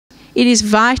it is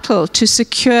vital to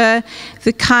secure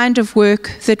the kind of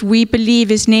work that we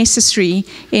believe is necessary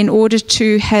in order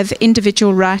to have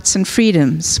individual rights and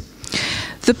freedoms.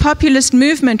 The populist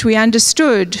movement, we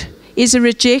understood, is a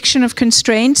rejection of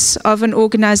constraints of an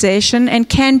organization and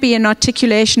can be an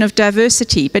articulation of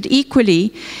diversity, but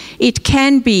equally it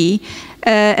can be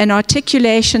an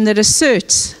articulation that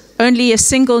asserts only a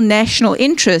single national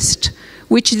interest,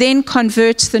 which then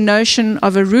converts the notion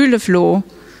of a rule of law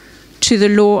to the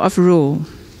law of rule.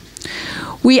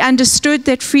 We understood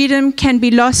that freedom can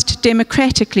be lost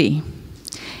democratically,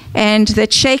 and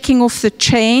that shaking off the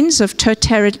chains of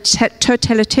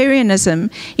totalitarianism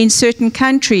in certain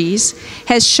countries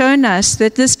has shown us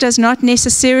that this does not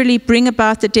necessarily bring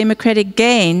about the democratic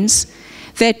gains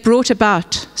that brought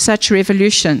about such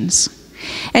revolutions.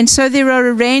 And so there are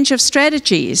a range of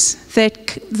strategies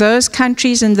that those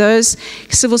countries and those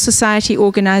civil society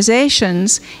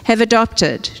organizations have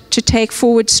adopted to take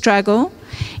forward struggle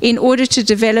in order to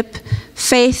develop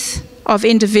faith of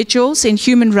individuals in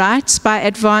human rights by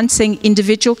advancing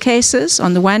individual cases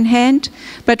on the one hand,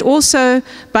 but also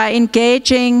by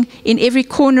engaging in every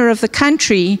corner of the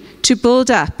country to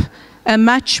build up a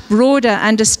much broader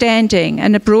understanding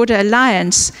and a broader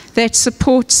alliance that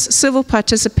supports civil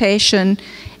participation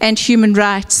and human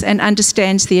rights and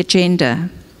understands the agenda.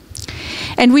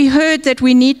 And we heard that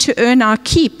we need to earn our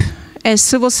keep as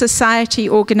civil society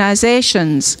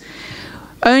organizations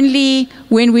only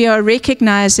when we are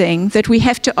recognizing that we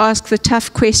have to ask the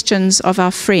tough questions of our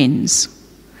friends.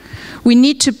 We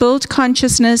need to build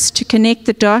consciousness to connect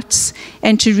the dots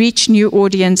and to reach new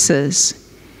audiences.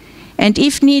 And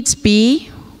if needs be,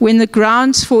 when the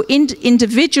grounds for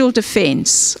individual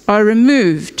defense are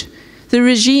removed, the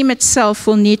regime itself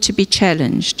will need to be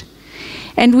challenged.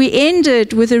 And we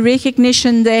ended with a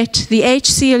recognition that the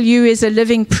HCLU is a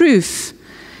living proof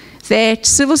that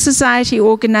civil society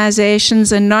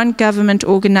organizations and non-government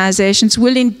organizations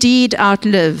will indeed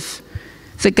outlive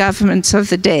the governments of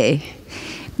the day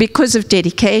because of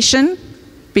dedication,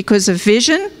 because of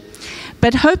vision,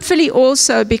 but hopefully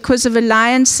also because of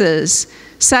alliances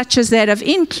such as that of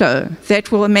INCLO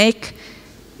that will make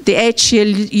the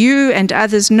HCLU and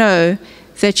others know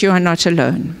that you are not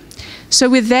alone. So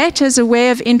with that as a way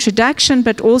of introduction,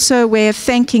 but also a way of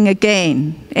thanking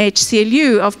again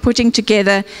HCLU of putting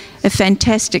together a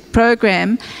fantastic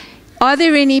program, are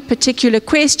there any particular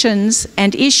questions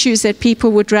and issues that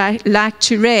people would like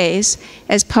to raise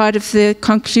as part of the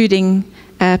concluding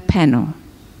panel?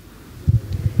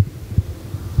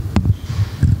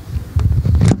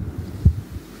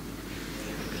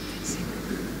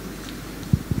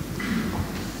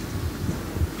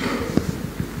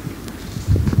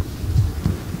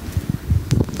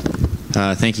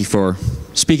 Thank you for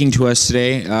speaking to us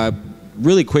today.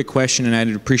 Really quick question, and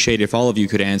I'd appreciate if all of you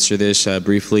could answer this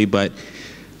briefly, but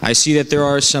I see that there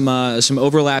are some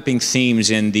overlapping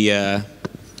themes in the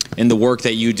work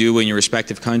that you do in your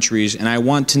respective countries, and I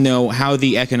want to know how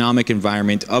the economic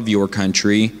environment of your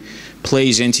country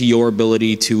plays into your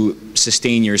ability to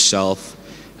sustain yourself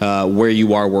where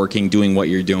you are working, doing what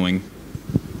you're doing.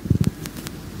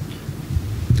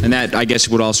 And that, I guess,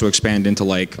 would also expand into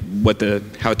like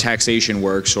how taxation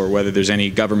works, or whether there's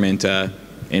any government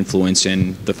influence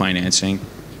in the financing.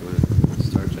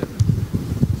 Start it.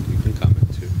 You can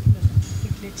comment too.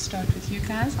 Let's start with you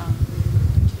guys.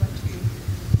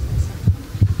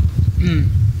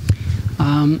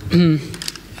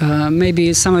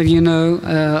 Maybe some of you know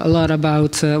a lot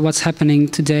about what's happening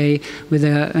today with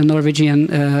the Norwegian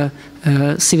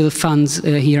civil funds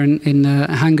here in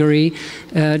Hungary.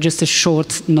 Just a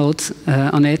short note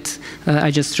on it.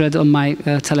 I just read on my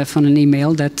telephone and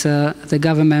email that the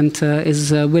government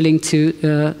is willing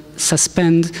to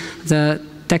suspend the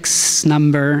tax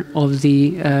number of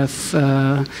the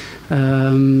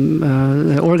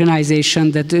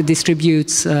organization that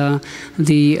distributes the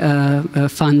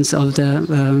funds of the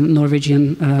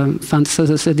Norwegian fund,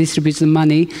 so distributes the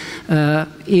money,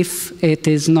 if it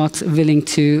is not willing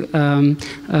to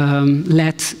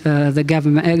let the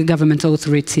government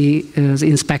authority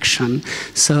inspection.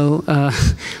 So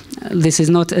this is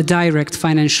not a direct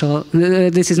financial.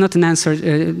 This is not an answer,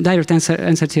 direct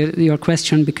answer to your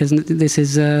question, because this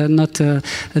is not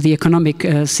the economic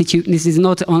this is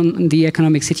not on the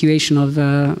economic situation of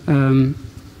the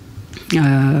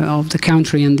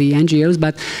country and the NGOs,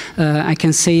 but I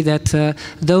can say that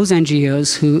those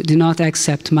NGOs who do not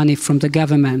accept money from the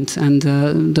government and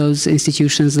those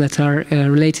institutions that are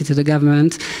related to the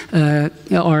government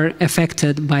are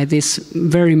affected by this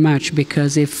very much,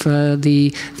 because if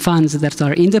the funds that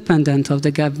are independent of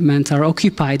the government are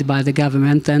occupied by the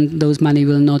government, then those money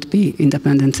will not be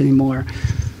independent anymore.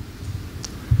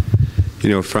 You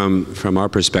know, from our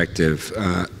perspective,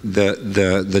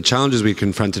 the challenges we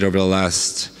confronted over the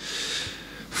last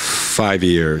 5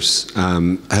 years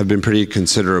have been pretty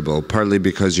considerable, partly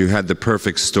because you had the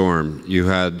perfect storm. You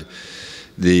had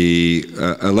the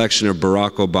election of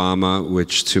Barack Obama,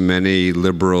 which to many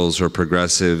liberals or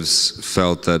progressives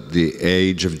felt that the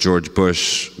age of George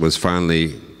Bush was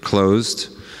finally closed.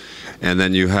 And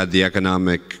then you had the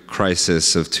economic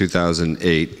crisis of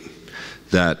 2008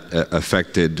 that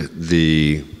affected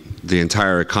the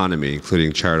entire economy,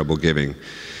 including charitable giving.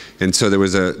 And so there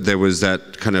was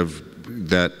that kind of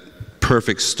that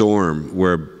perfect storm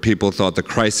where people thought the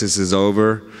crisis is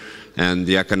over and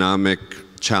the economic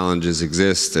challenges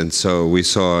exist. And so we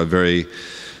saw a very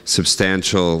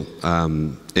substantial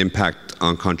impact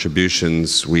on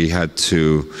contributions. We had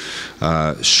to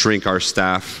shrink our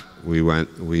staff.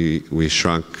 We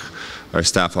shrunk our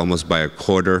staff almost by a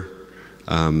quarter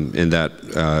in that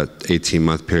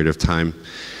 18-month period of time.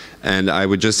 And I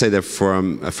would just say that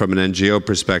from an NGO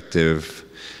perspective,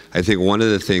 I think one of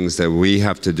the things that we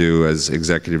have to do as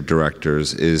executive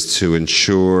directors is to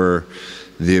ensure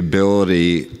the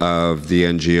ability of the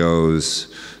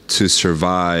NGOs to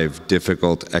survive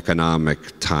difficult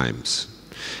economic times.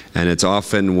 And it's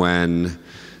often when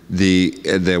the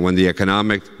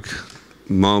economic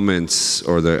moments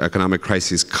or the economic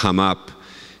crises come up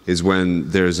is when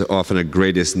there's often a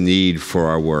greatest need for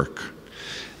our work.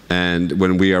 And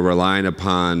when we are relying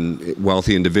upon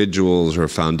wealthy individuals or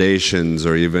foundations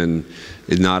or even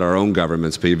not our own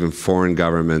governments, but even foreign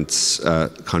governments'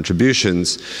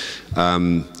 contributions,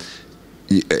 we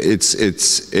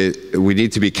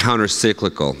need to be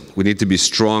counter-cyclical. We need to be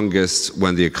strongest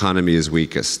when the economy is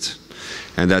weakest.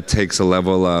 And that takes a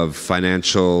level of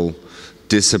financial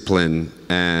discipline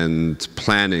and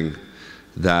planning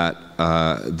that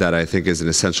I think is an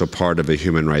essential part of a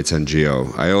human rights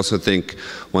NGO. I also think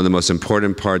one of the most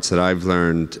important parts that I've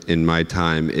learned in my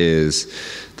time is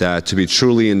that to be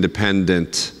truly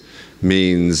independent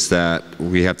means that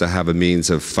we have to have a means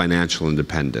of financial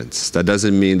independence. That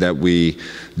doesn't mean that we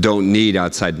don't need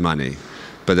outside money,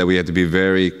 but that we have to be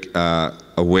very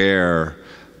aware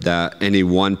that any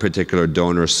one particular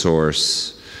donor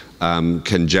source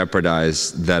can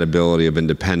jeopardize that ability of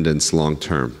independence long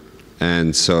term.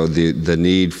 And so the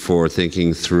need for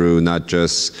thinking through not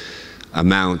just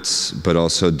amounts, but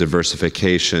also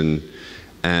diversification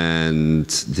and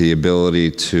the ability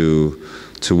to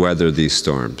weather these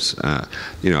storms.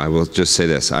 You know, I will just say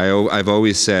this. I've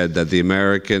always said that the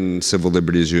American Civil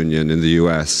Liberties Union in the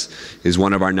US is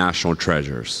one of our national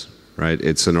treasures, right?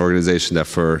 It's an organization that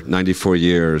for 94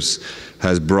 years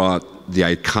has brought the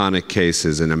iconic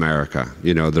cases in America.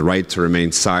 You know, the right to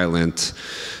remain silent,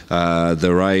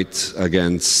 the right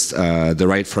against, the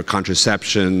right for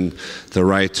contraception, the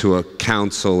right to a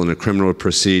counsel in a criminal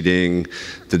proceeding,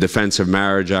 the Defense of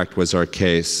Marriage Act was our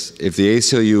case. If the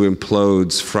ACLU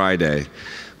implodes Friday,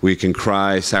 we can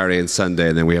cry Saturday and Sunday,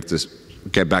 and then we have to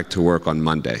get back to work on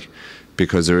Monday,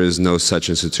 because there is no such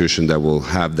institution that will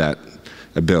have that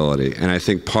ability. And I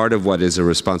think part of what is a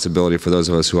responsibility for those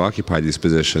of us who occupy these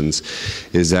positions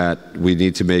is that we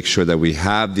need to make sure that we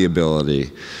have the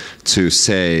ability to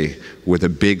say with a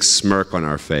big smirk on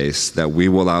our face that we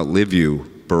will outlive you,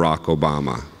 Barack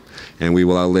Obama, and we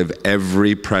will outlive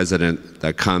every president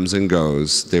that comes and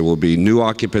goes. There will be new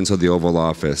occupants of the Oval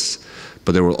Office,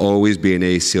 but there will always be an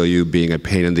ACLU being a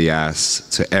pain in the ass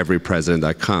to every president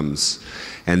that comes.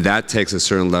 And that takes a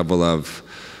certain level of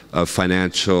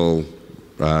financial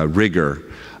rigor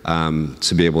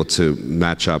to be able to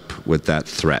match up with that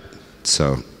threat.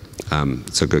 So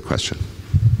it's a good question.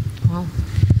 Wow.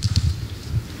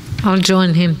 I'll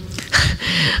join him.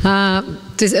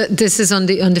 This is on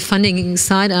the funding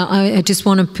side. I just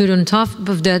want to put on top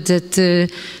of that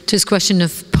this question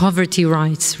of poverty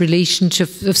rights, relationship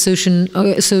of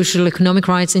social economic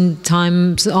rights in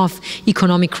times of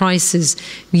economic crisis.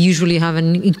 We usually have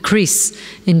an increase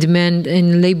in demand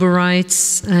in labor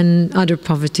rights and other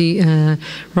poverty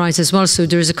rights as well. So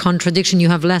there is a contradiction. You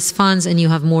have less funds and you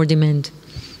have more demand.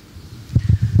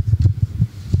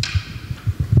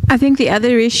 I think the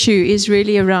other issue is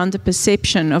really around the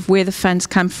perception of where the funds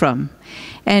come from.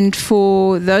 And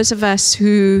for those of us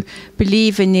who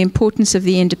believe in the importance of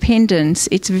the independence,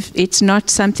 it's not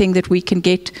something that we can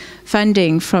get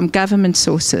funding from government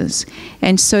sources.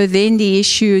 And so then the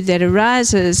issue that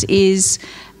arises is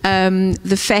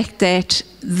the fact that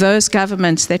those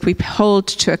governments that we hold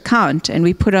to account and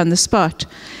we put on the spot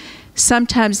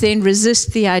sometimes then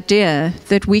resist the idea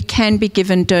that we can be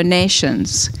given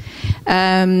donations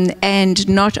and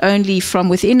not only from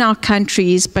within our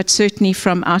countries, but certainly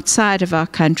from outside of our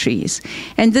countries.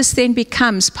 And this then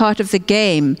becomes part of the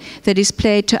game that is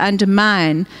played to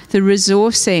undermine the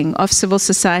resourcing of civil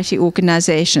society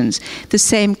organizations. The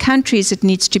same countries, it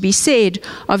needs to be said,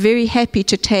 are very happy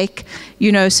to take,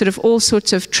 you know, sort of all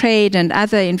sorts of trade and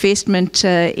other investment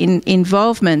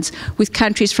involvements with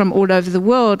countries from all over the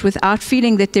world without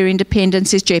feeling that their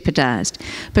independence is jeopardized.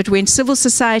 But when civil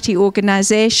society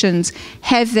organizations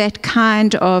have that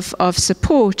kind of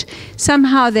support,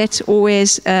 somehow that's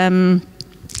always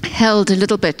held a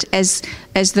little bit as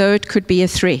though it could be a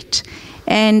threat.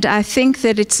 And I think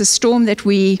that it's a storm that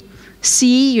we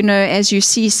see, you know, as you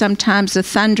see sometimes the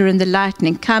thunder and the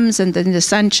lightning comes and then the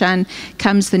sunshine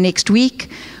comes the next week.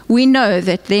 We know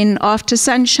that then after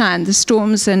sunshine, the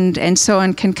storms and so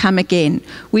on can come again.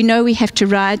 We know we have to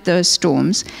ride those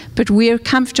storms, but we're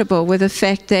comfortable with the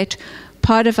fact that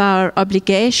part of our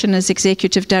obligation as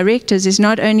executive directors is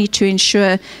not only to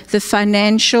ensure the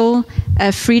financial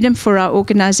freedom for our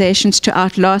organizations to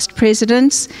outlast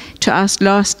presidents, to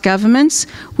outlast governments,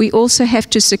 we also have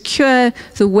to secure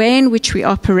the way in which we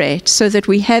operate so that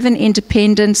we have an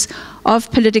independence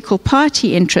of political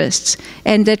party interests,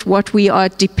 and that what we are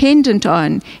dependent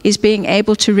on is being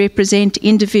able to represent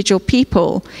individual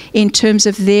people in terms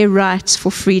of their rights for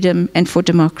freedom and for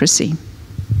democracy.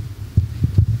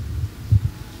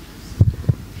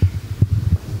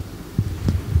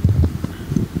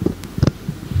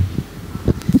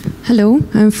 Hello,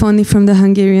 I'm Fanny from the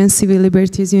Hungarian Civil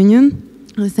Liberties Union.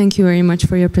 Thank you very much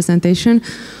for your presentation.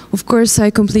 Of course, I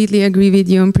completely agree with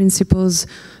you on principles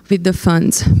with the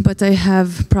funds, but I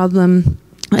have a problem.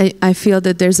 I feel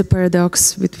that there's a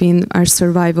paradox between our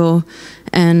survival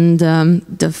and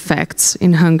the facts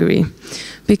in Hungary.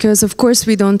 Because of course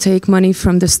we don't take money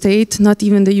from the state, not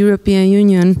even the European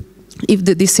Union, if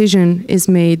the decision is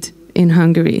made in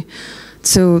Hungary.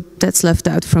 So that's left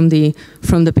out from the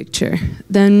picture.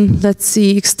 Then let's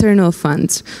see external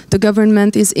funds. The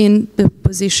government is in the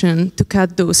position to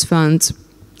cut those funds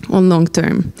on long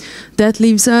term. That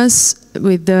leaves us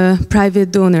with the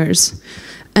private donors.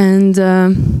 And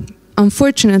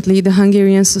unfortunately, the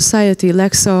Hungarian society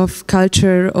lacks of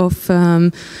culture of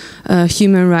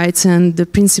human rights and the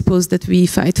principles that we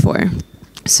fight for.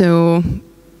 So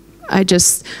I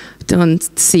just don't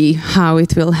see how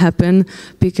it will happen,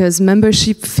 because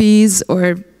membership fees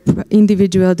or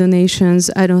individual donations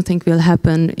I don't think will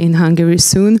happen in Hungary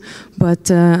soon, but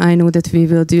I know that we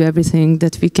will do everything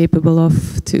that we're capable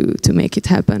of to make it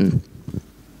happen.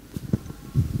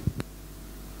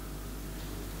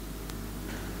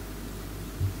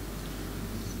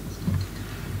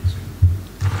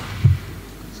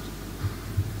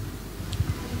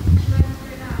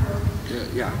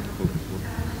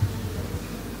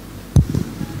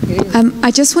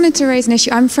 I just wanted to raise an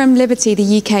issue. I'm from Liberty,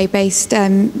 the UK-based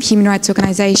human rights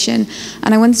organisation,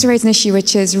 and I wanted to raise an issue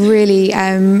which is really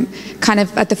kind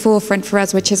of at the forefront for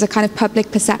us, which is a kind of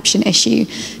public perception issue.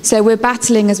 So we're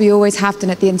battling, as we always have done,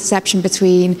 at the intersection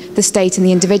between the state and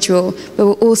the individual, but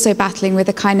we're also battling with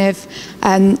a kind of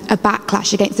a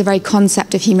backlash against the very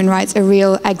concept of human rights, a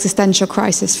real existential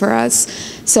crisis for us.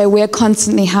 So we're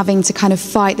constantly having to kind of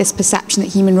fight this perception that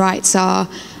human rights are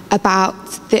about,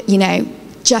 you know,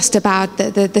 just about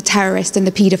the terrorist and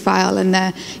the paedophile and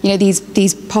the, you know,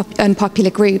 these unpopular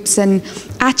groups. And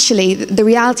actually the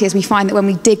reality is we find that when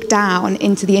we dig down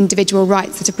into the individual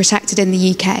rights that are protected in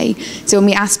the UK, so when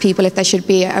we ask people if there should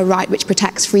be a right which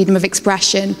protects freedom of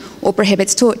expression or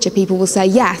prohibits torture, people will say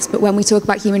yes. But when we talk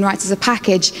about human rights as a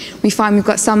package, we find we've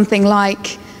got something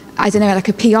like, I don't know, like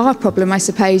a PR problem, I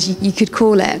suppose you could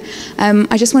call it.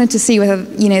 I just wanted to see whether,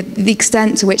 you know, the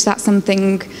extent to which that's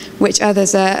something which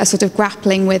others are sort of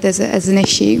grappling with as an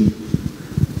issue.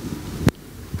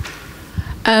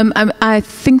 I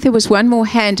think there was one more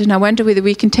hand, and I wonder whether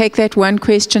we can take that one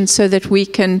question so that we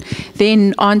can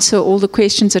then answer all the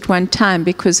questions at one time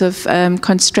because of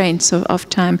constraints of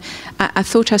time. I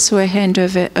thought I saw a hand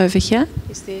over here.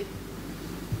 Is there?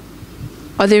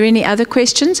 Are there any other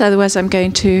questions? Otherwise, I'm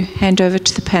going to hand over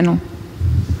to the panel.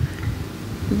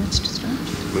 Who wants to start?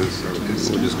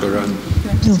 We'll just go around.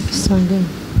 No, start again.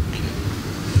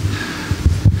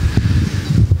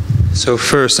 So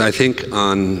first, I think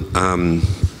on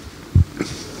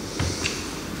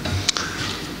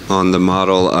the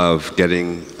model of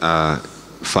getting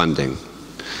funding.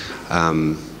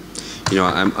 You know,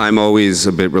 I'm always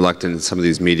a bit reluctant in some of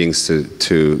these meetings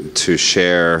to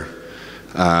share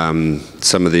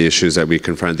some of the issues that we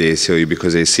confront at the ACLU,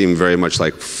 because they seem very much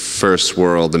like first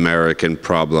world American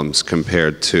problems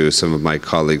compared to some of my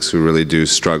colleagues who really do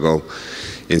struggle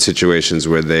in situations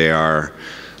where they are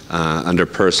under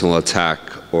personal attack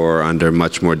or under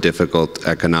much more difficult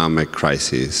economic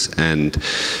crises. And,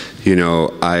 you know,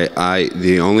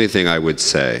 the only thing I would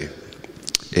say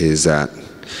is that,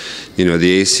 you know,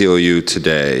 the ACLU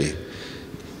today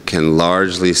can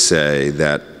largely say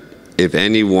that if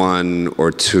any one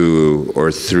or two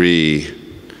or three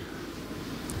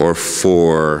or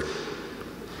four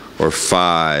or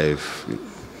five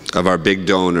of our big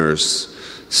donors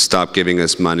stop giving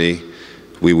us money,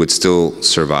 we would still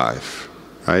survive,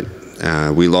 right?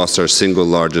 We lost our single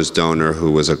largest donor,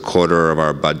 who was a quarter of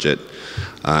our budget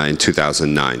in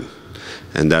 2009.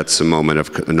 And that's a moment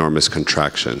of enormous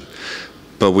contraction.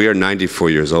 But we are 94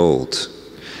 years old.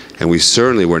 And we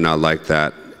certainly were not like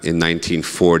that in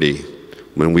 1940,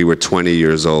 when we were 20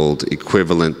 years old,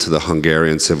 equivalent to the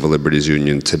Hungarian Civil Liberties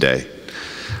Union today.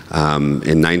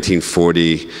 In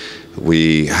 1940,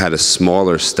 we had a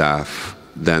smaller staff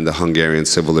than the Hungarian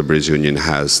Civil Liberties Union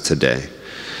has today.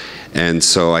 And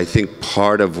so I think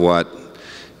part of what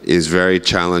is very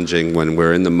challenging when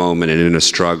we're in the moment and in a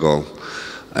struggle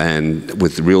and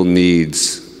with real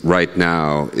needs right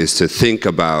now is to think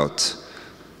about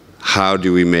how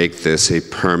do we make this a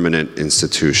permanent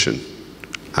institution.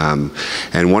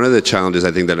 And one of the challenges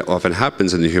I think that often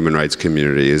happens in the human rights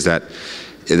community is that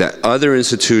other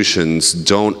institutions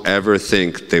don't ever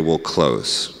think they will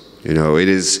close. You know, it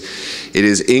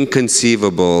is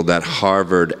inconceivable that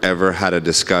Harvard ever had a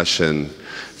discussion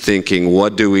thinking,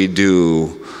 what do we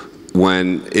do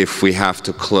if we have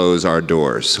to close our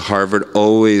doors? Harvard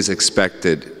always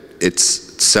expected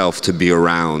itself to be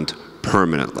around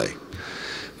permanently.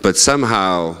 But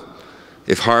somehow,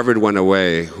 if Harvard went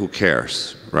away, who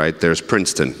cares, right? There's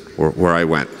Princeton, where I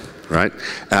went, right?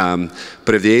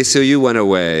 But if the ACLU went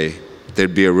away,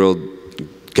 there'd be a real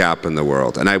gap in the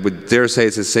world. And I would dare say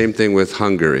it's the same thing with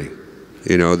Hungary.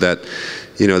 You know, that,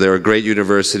 you know, there are great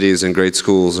universities and great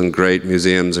schools and great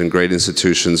museums and great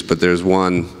institutions, but there's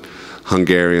one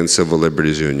Hungarian Civil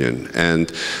Liberties Union.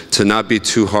 And to not be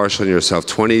too harsh on yourself,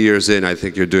 20 years in, I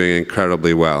think you're doing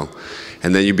incredibly well.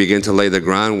 And then you begin to lay the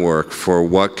groundwork for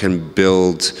what can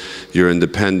build your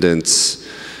independence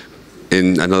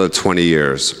in another 20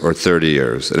 years or 30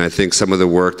 years. And I think some of the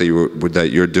work that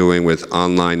you're doing with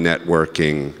online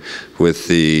networking, with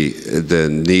the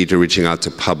need to reaching out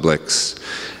to publics,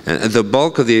 and the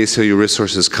bulk of the ACLU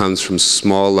resources comes from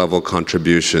small level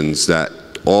contributions that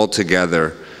all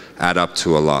together add up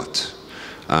to a lot.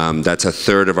 That's a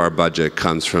third of our budget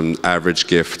comes from average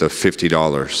gift of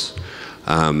 $50.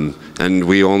 And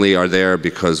we only are there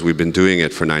because we've been doing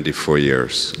it for 94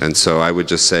 years. And so I would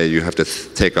just say you have to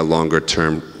take a longer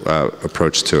term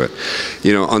approach to it.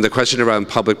 You know, on the question around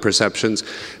public perceptions,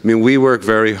 I mean, we work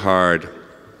very hard,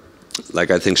 like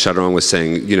I think Sharon was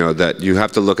saying, you know, that you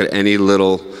have to look at any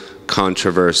little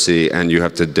controversy and you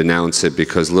have to denounce it,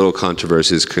 because little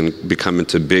controversies can become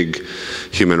into big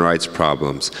human rights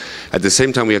problems. At the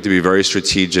same time, we have to be very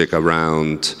strategic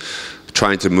around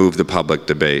trying to move the public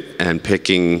debate and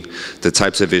picking the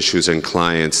types of issues and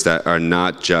clients that are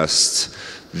not just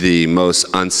the most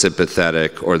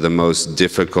unsympathetic or the most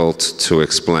difficult to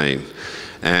explain.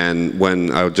 And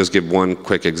I'll just give one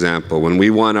quick example. When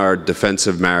we won our Defense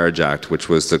of Marriage Act, which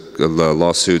was the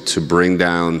lawsuit to bring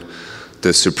down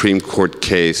the Supreme Court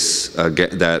case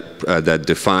that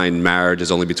defined marriage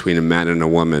as only between a man and a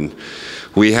woman,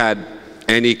 we had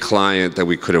any client that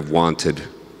we could have wanted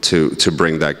to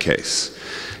bring that case.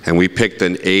 And we picked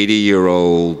an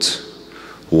 80-year-old,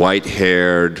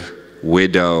 white-haired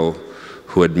widow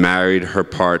who had married her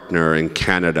partner in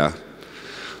Canada,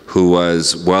 who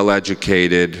was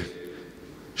well-educated.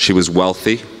 She was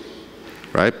wealthy,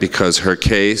 right? Because her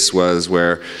case was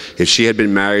where if she had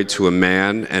been married to a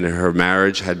man and her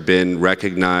marriage had been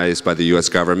recognized by the US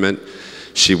government,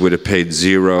 she would have paid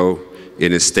zero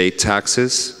in estate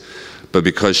taxes. But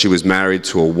because she was married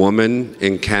to a woman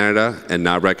in Canada and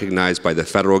not recognized by the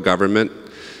federal government,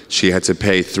 she had to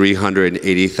pay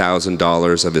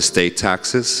 $380,000 of estate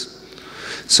taxes.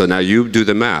 So now you do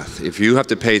the math. If you have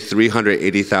to pay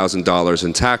 $380,000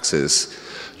 in taxes,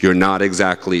 you're not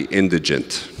exactly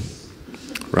indigent,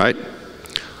 right?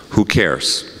 Who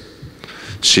cares?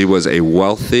 She was a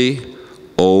wealthy,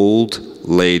 old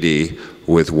lady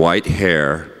with white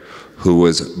hair who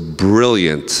was a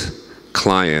brilliant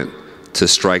client to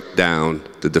strike down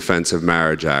the Defense of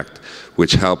Marriage Act,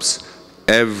 which helps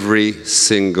every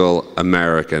single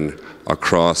American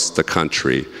across the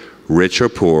country, rich or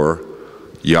poor,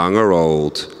 young or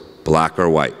old, black or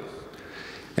white.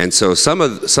 And so some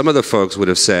of the folks would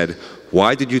have said,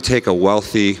 why did you take a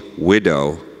wealthy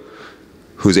widow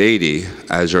who's 80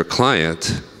 as your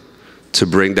client to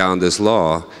bring down this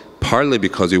law? Partly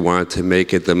because we wanted to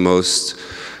make it the most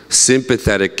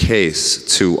sympathetic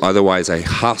case to otherwise a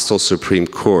hostile Supreme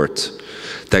Court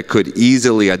that could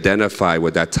easily identify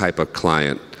with that type of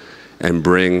client and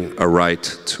bring a right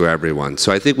to everyone.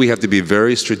 So I think we have to be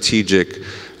very strategic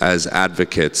as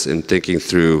advocates in thinking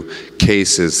through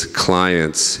cases,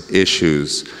 clients,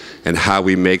 issues, and how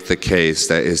we make the case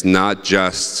that is not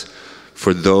just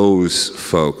for those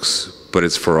folks, but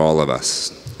it's for all of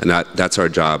us. And that's our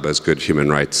job as good human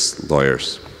rights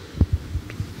lawyers.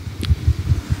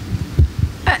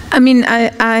 I mean,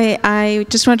 I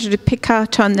just wanted to pick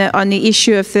out on the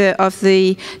issue of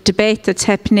the debate that's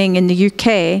happening in the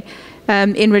UK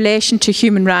in relation to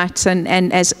human rights and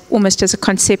as almost as a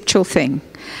conceptual thing.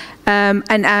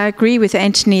 And I agree with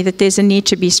Anthony that there's a need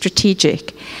to be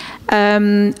strategic.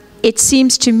 It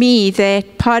seems to me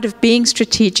that part of being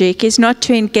strategic is not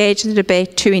to engage the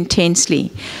debate too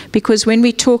intensely, because when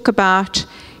we talk about,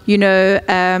 you know,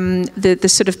 the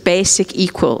sort of basic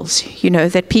equals, you know,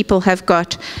 that people have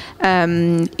got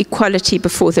equality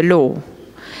before the law.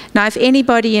 Now, if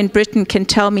anybody in Britain can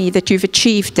tell me that you've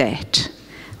achieved that,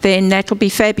 then that'll be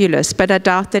fabulous, but I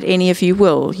doubt that any of you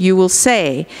will. You will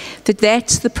say that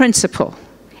that's the principle,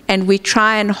 and we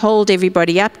try and hold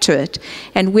everybody up to it.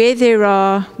 And where there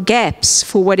are gaps,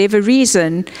 for whatever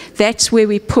reason, that's where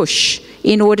we push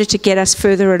in order to get us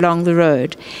further along the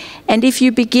road. And if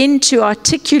you begin to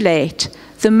articulate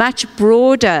the much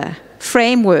broader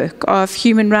framework of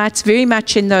human rights very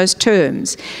much in those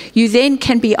terms, you then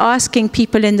can be asking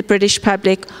people in the British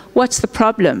public, what's the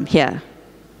problem here?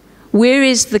 Where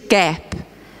is the gap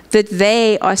that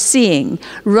they are seeing,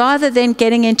 rather than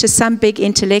getting into some big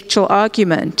intellectual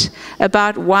argument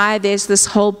about why there's this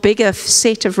whole bigger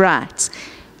set of rights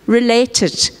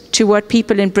related to what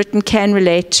people in Britain can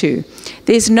relate to.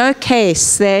 There's no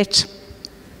case that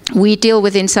we deal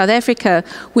with in South Africa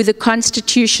with a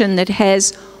constitution that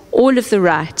has all of the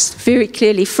rights very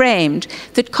clearly framed,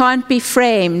 that can't be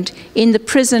framed in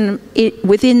the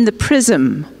within the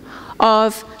prism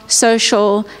of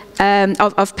social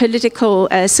of political,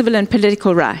 civil and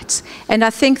political rights. And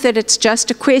I think that it's just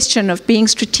a question of being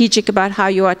strategic about how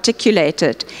you articulate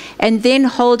it, and then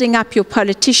holding up your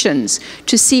politicians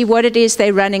to see what it is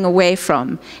they're running away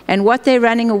from. And what they're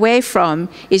running away from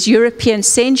is European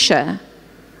censure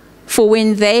for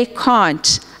when they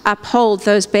can't uphold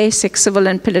those basic civil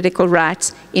and political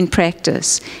rights in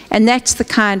practice. And that's the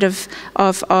kind of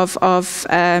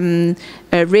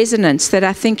resonance that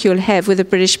I think you'll have with the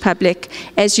British public,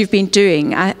 as you've been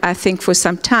doing, I think, for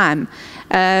some time.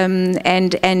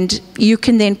 And you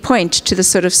can then point to the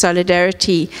sort of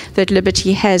solidarity that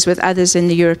Liberty has with others in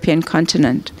the European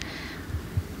continent.